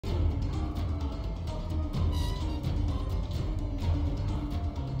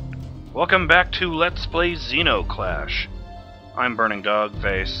Welcome back to Let's Play Zeno Clash. I'm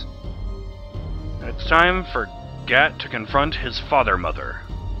BurningDogFace. And it's time for Ghat to confront his father-mother.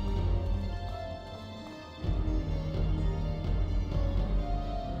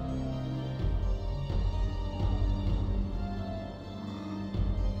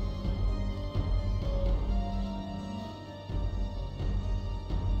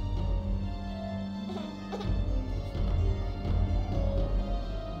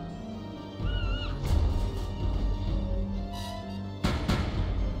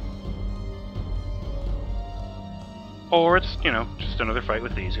 Or it's, you know, just another fight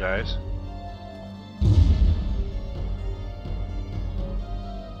with these guys.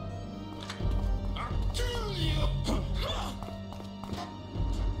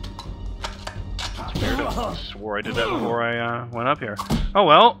 Weird. I swore I did that before I went up here. Oh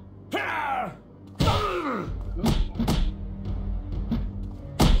well.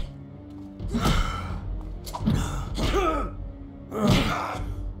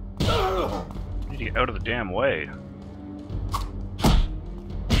 Need to get out of the damn way.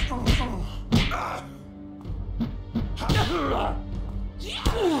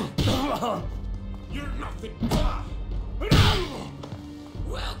 You're nothing.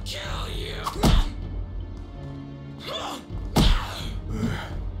 We'll kill you.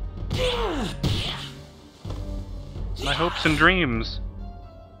 My hopes and dreams.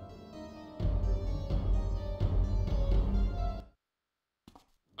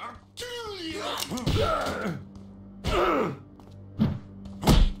 I'll kill you.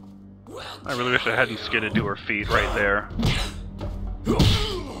 I really wish I hadn't skidded to her feet right there.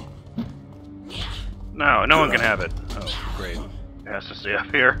 No, no one can have it. Oh, great. It has to stay up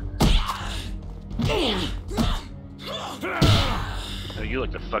here. Oh, you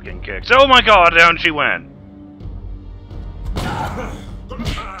like the fucking kicks. Oh my god, down she went!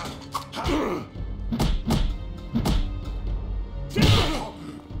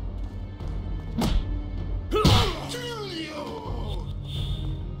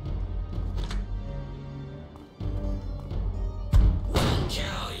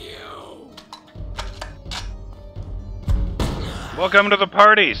 Welcome to the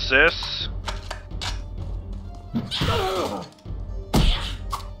party, sis! I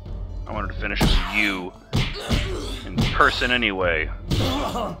wanted to finish with you. In person anyway.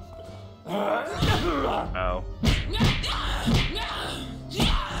 Oh.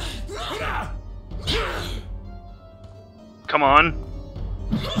 Come on.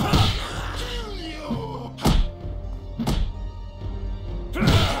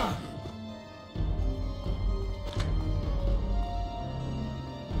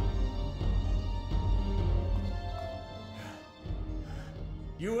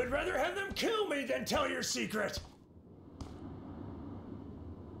 You would rather have them kill me than tell your secret!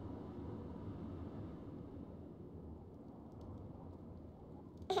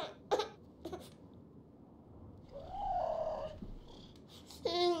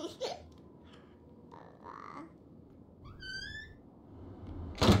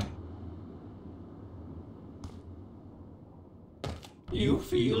 You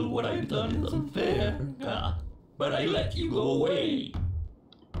feel what I've done is unfair, but I let you go away.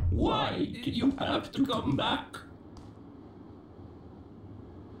 Why did you have to come back?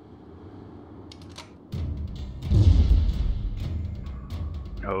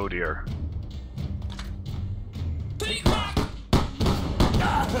 Oh dear.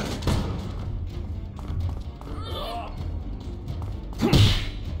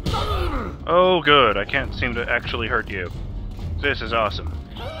 Oh good, I can't seem to actually hurt you. This is awesome.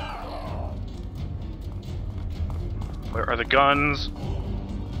 Where are the guns?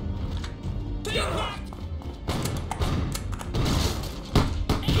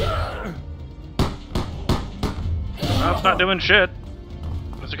 Well, it's not doing shit.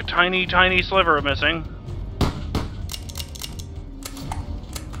 There's like a tiny, tiny sliver missing.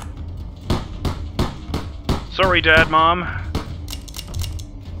 Sorry, Dad, Mom.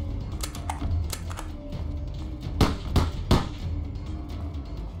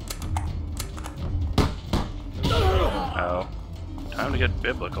 Oh. Time to get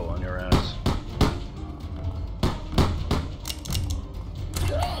biblical on your ass.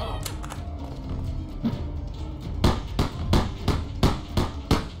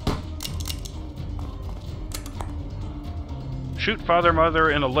 Shoot father-mother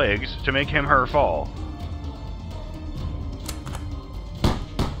in the legs to make him her fall.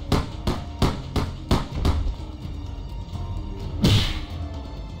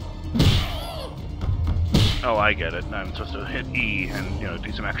 Oh, I get it. I'm supposed to hit E and, you know,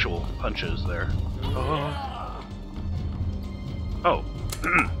 do some actual punches there. Oh. Oh.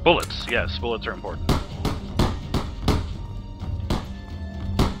 Bullets, yes, bullets are important.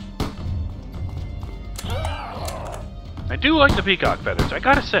 I do like the peacock feathers, I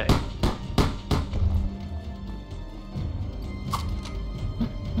gotta say.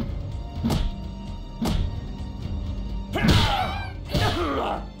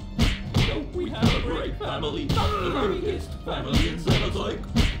 Don't we have a great family? The biggest family in Xeno's.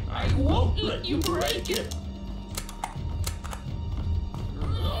 I won't let you break it!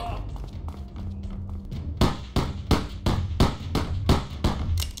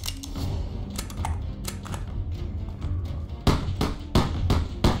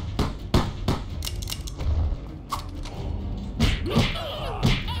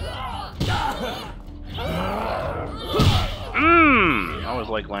 I always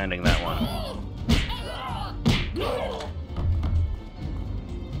like landing that one.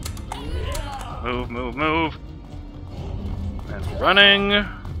 Move, move, move. And we're running.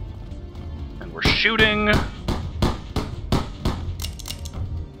 And we're shooting.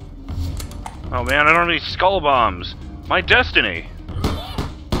 Oh man, I don't have any skull bombs. My destiny.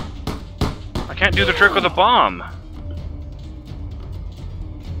 I can't do the trick with a bomb.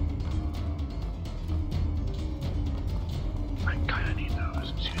 I kinda need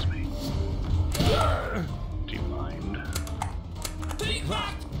those, excuse me. Do you mind?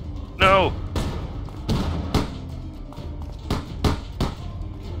 No!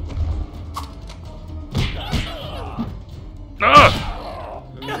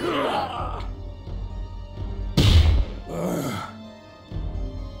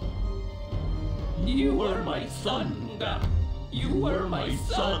 You were my son, Ghat. You were my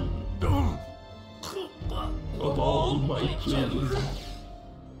son. Of all my children.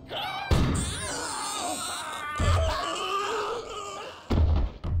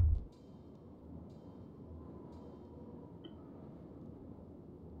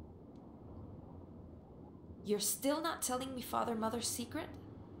 You're still not telling me Father Mother's secret?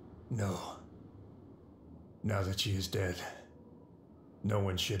 No. Now that she is dead, no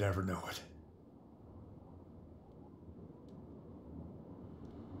one should ever know it.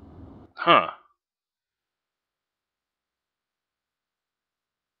 Huh.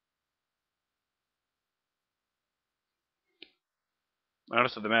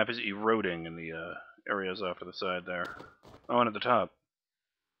 Notice that the map is eroding in the areas off to the side there. Oh, and at the top.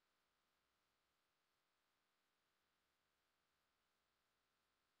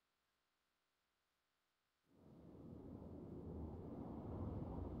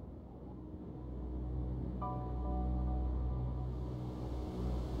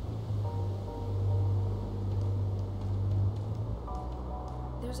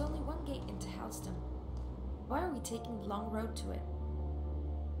 There's only one gate into Halston. Why are we taking the long road to it?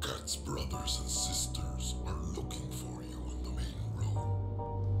 Ghat's brothers and sisters are looking for you on the main road.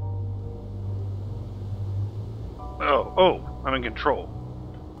 Oh, I'm in control.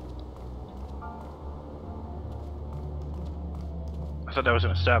 I thought that was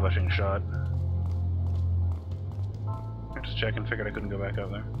an establishing shot. I just checked and figured I couldn't go back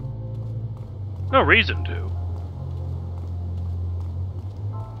up there. No reason to.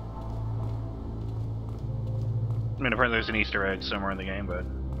 I mean, apparently there's an Easter egg somewhere in the game, but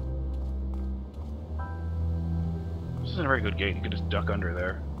this isn't a very good gate. You could just duck under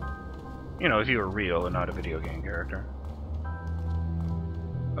there. You know, if you were real and not a video game character.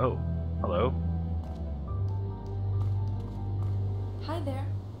 Oh, hello. Hi there.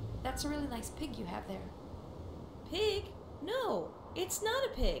 That's a really nice pig you have there. Pig? No, it's not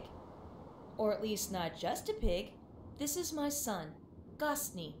a pig. Or at least not just a pig. This is my son,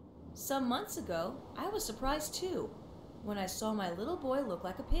 Gosny. Some months ago, I was surprised too, when I saw my little boy look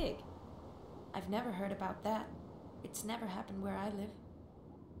like a pig. I've never heard about that. It's never happened where I live.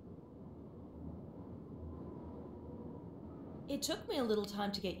 It took me a little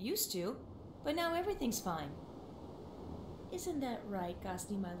time to get used to, but now everything's fine. Isn't that right,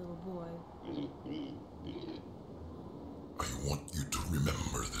 Gosny, my little boy? I want you to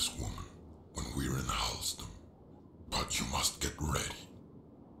remember this woman when we're in Halston. But you must get ready.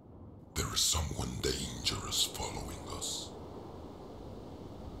 There is someone dangerous following us.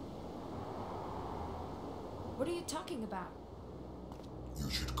 What are you talking about? You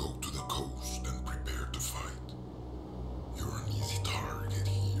should go to the coast and prepare to fight. You're an easy target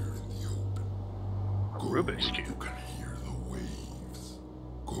here in the open. Go Rubik's where Cube. you can hear the waves.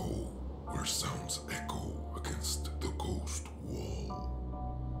 Go where sounds echo against the ghost wall.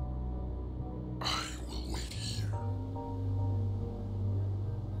 I will wait here.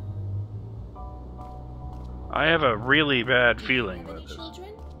 I have a really bad feeling Have about any this.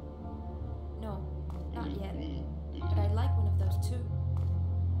 children? No, not yet. But I'd like one of those too.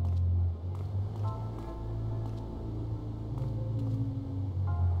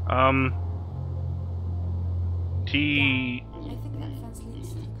 T I think that fence leads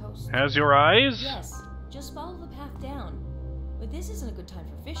to the coast. has your eyes? Yes, just follow the path down. But this isn't a good time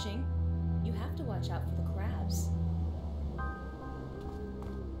for fishing. You have to watch out for the crabs.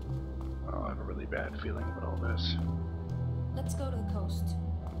 Oh, I have a really bad feeling about all this. Let's go to the coast.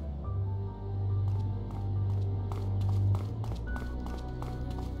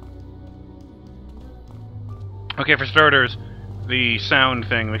 Okay, for starters, the sound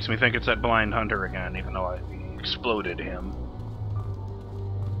thing makes me think it's that blind hunter again, even though I exploded him.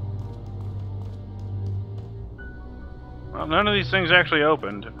 Well, none of these things actually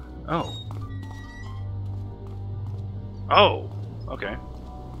opened. Oh. Oh! Okay.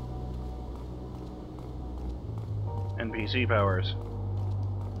 NPC powers.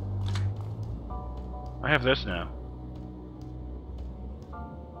 I have this now.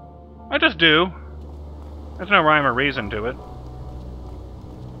 I just do. There's no rhyme or reason to it.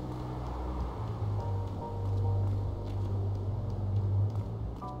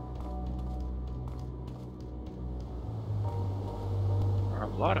 There are a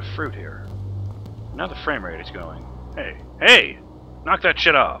lot of fruit here. Now the frame rate is going. Hey, hey! Knock that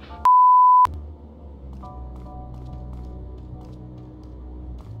shit off!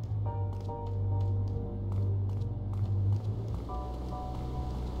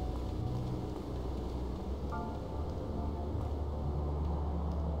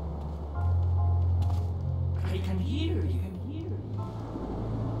 I can hear you.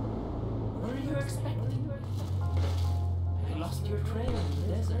 What are you expecting? I lost your trail in the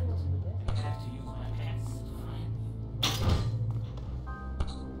desert. I have to use my pants to find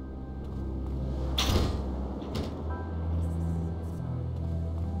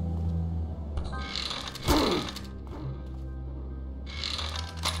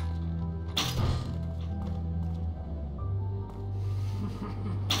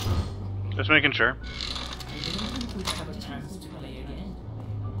you. Just making sure. I didn't think we'd have a chance to play again.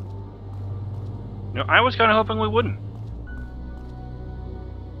 No, I was kind of hoping we wouldn't.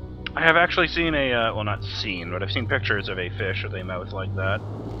 I have actually seen a, well, not seen, but I've seen pictures of a fish with a mouth like that.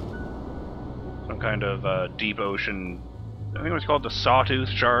 Some kind of deep ocean, I think it was called the sawtooth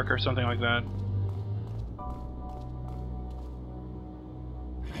shark or something like that.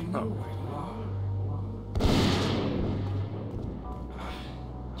 I know where you are.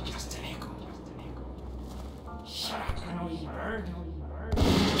 Just an echo. Shut up, annoying bird.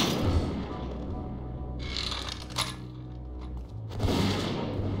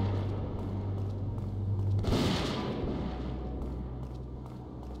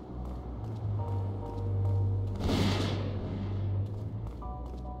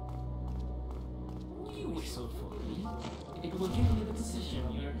 You whistle for me. It will give me the position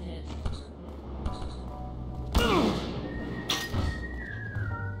in your head.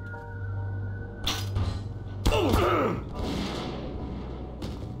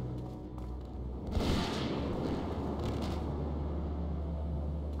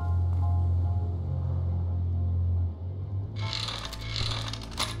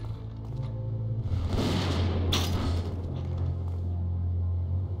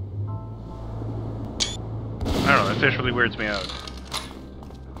 I don't know, that fish really weirds me out.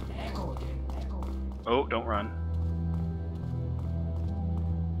 Echo again. Echo. Oh, don't run.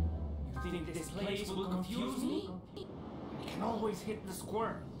 You think this place will confuse me? I can always hit the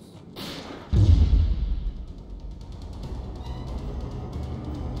squirrels.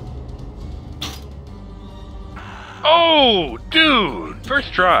 Oh, dude!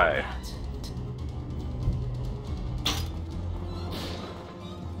 First try.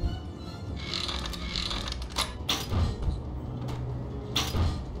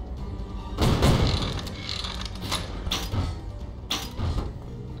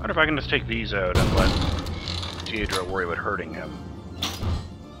 I wonder if I can just take these out and let Teodra worry about hurting him.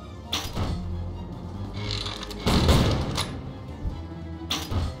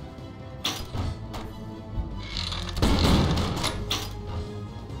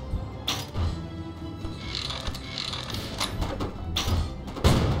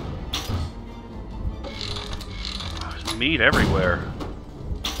 Oh, there's meat everywhere.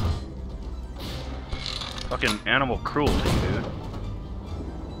 Fucking animal cruelty, dude.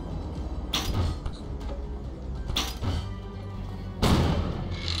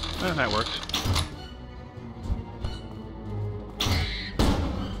 That works.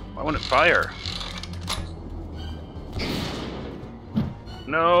 Why wouldn't it fire?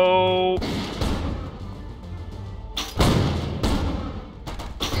 No.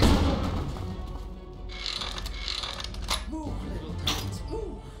 Move, little birds,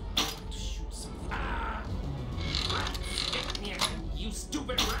 move. To shoot some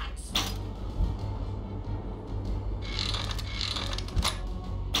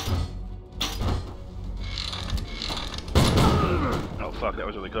fuck, that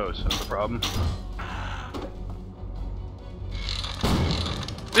was really close. That's the problem.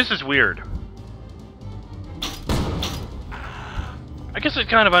 This is weird. I guess it's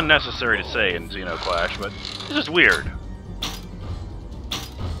kind of unnecessary to say in Zeno Clash, but this is weird.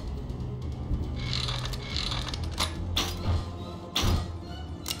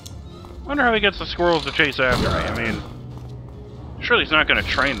 I wonder how he gets the squirrels to chase after me. I mean, surely he's not going to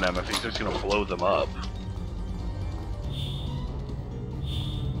train them if he's just going to blow them up.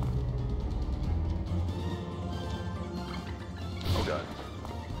 Oh god.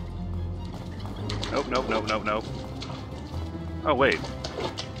 Nope, nope, nope, nope, nope. Oh wait.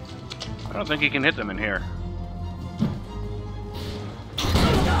 I don't think he can hit them in here.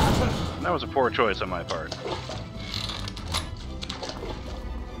 That was a poor choice on my part.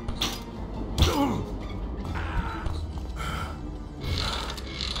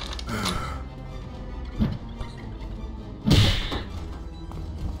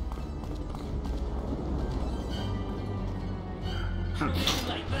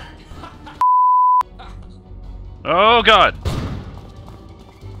 Oh god!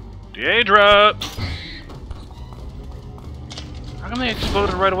 Deidre! How come they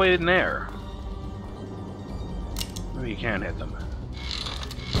exploded right away in there? Maybe you can hit them.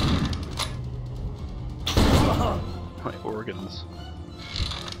 My organs.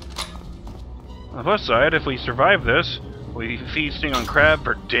 On the plus side, if we survive this, we'll be feasting on crab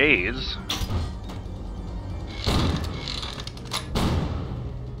for days.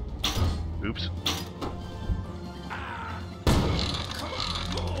 Oops.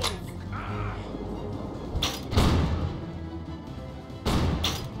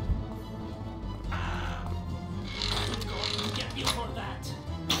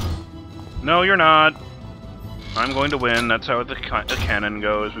 No, you're not. I'm going to win. That's how the canon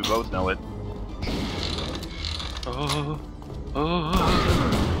goes. We both know it. Oh. Oh.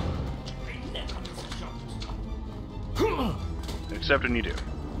 Except when you do.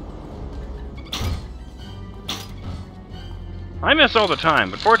 I miss all the time,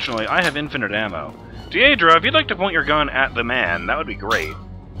 but fortunately I have infinite ammo. Deidre, if you'd like to point your gun at the man, that would be great.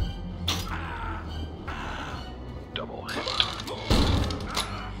 Double hit.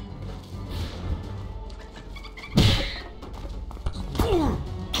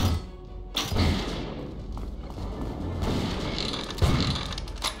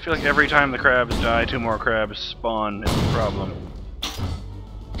 I feel like every time the crabs die, 2 more crabs spawn. It's a problem.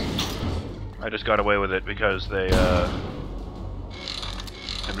 I just got away with it because they have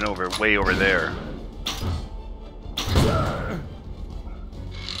been way over there. I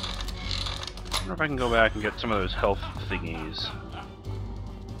wonder if I can go back and get some of those health thingies.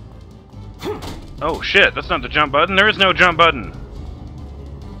 Oh shit, that's not the jump button. There is no jump button.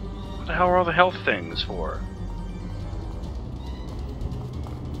 What the hell are all the health things for?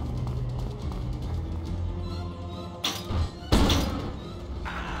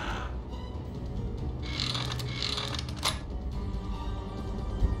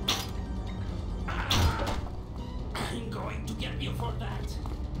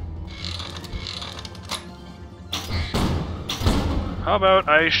 How about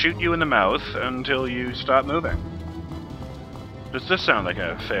I shoot you in the mouth until you stop moving? Does this sound like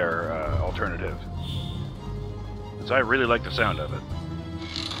a fair alternative? Because I really like the sound of it.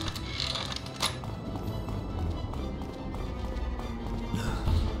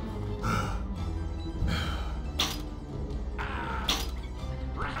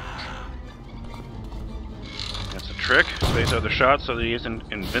 That's a trick. Space out the shot so that he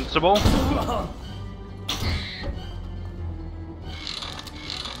isn't invincible.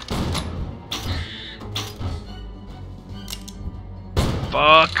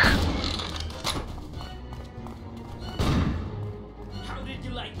 Fuck! How did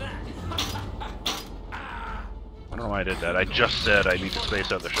you like that? I don't know why I did that. I just said I need to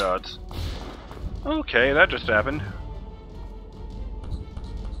space out the shots. Okay, that just happened.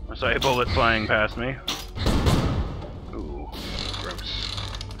 I saw a bullet flying past me. Ooh, gross.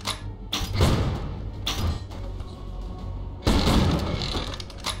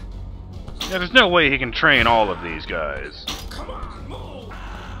 Yeah, there's no way he can train all of these guys. Come on, move!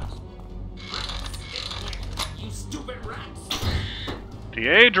 You stupid rats!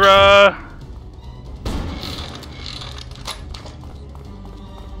 Deidre!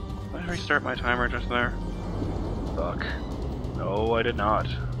 Did I restart my timer just there? Fuck. No, I did not.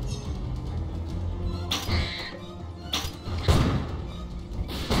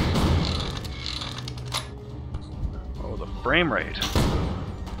 Oh, the frame rate.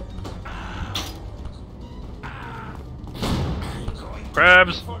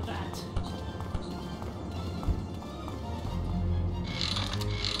 Crabs!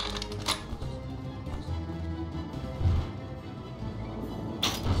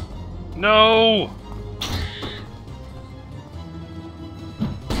 No!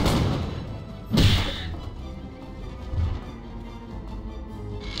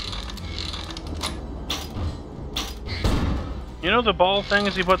 You know the ball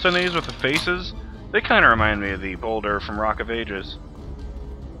things he puts on these with the faces? They kind of remind me of the boulder from Rock of Ages.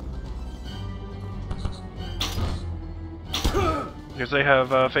 Because they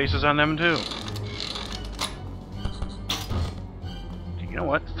have faces on them too. You know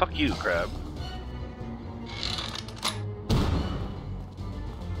what? Fuck you, crab.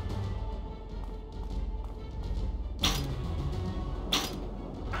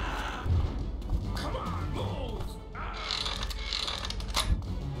 Come on, move!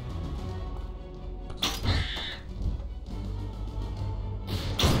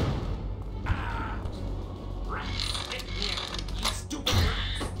 Rats, get here, you stupid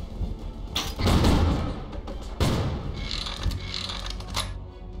rats!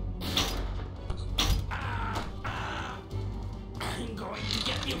 I'm going to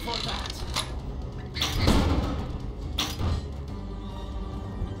get you for that.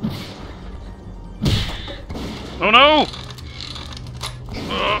 Oh no!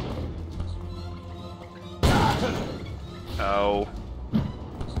 Ow.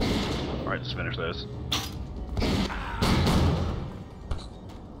 Alright, let's finish this.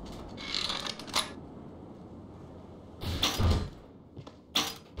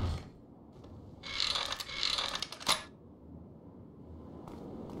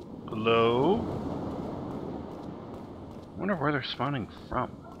 Hello? I wonder where they're spawning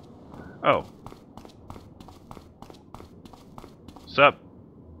from. Oh. Sup?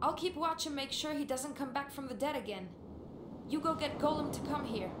 I'll keep watch and make sure he doesn't come back from the dead again. You go get Golem to come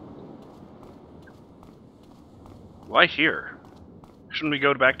here. Why here? Shouldn't we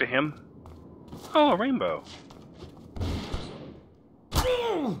go back to him? Oh, a rainbow.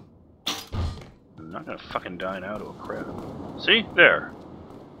 I'm not gonna fucking die now to a crab. See? There.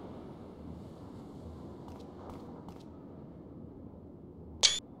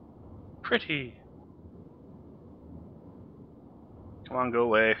 Pretty. Come on, go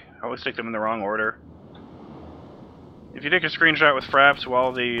away. I always take them in the wrong order. If you take a screenshot with Fraps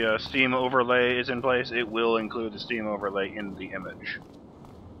while the Steam overlay is in place, it will include the Steam overlay in the image.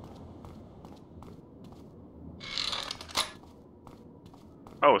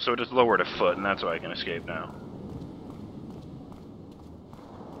 Oh, so it just lowered a foot, and that's why I can escape now.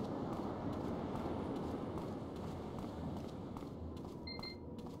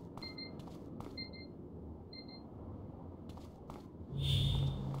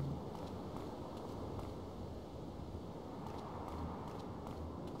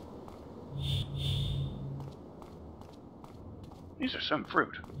 These are some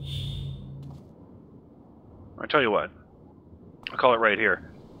fruit. I tell you what, I'll call it right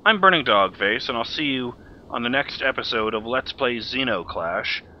here. I'm BurningDogFace, and I'll see you on the next episode of Let's Play Zeno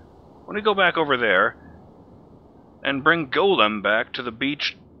Clash, when we go back over there and bring Golem back to the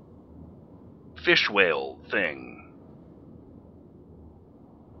beach fish whale thing.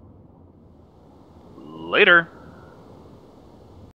 Later.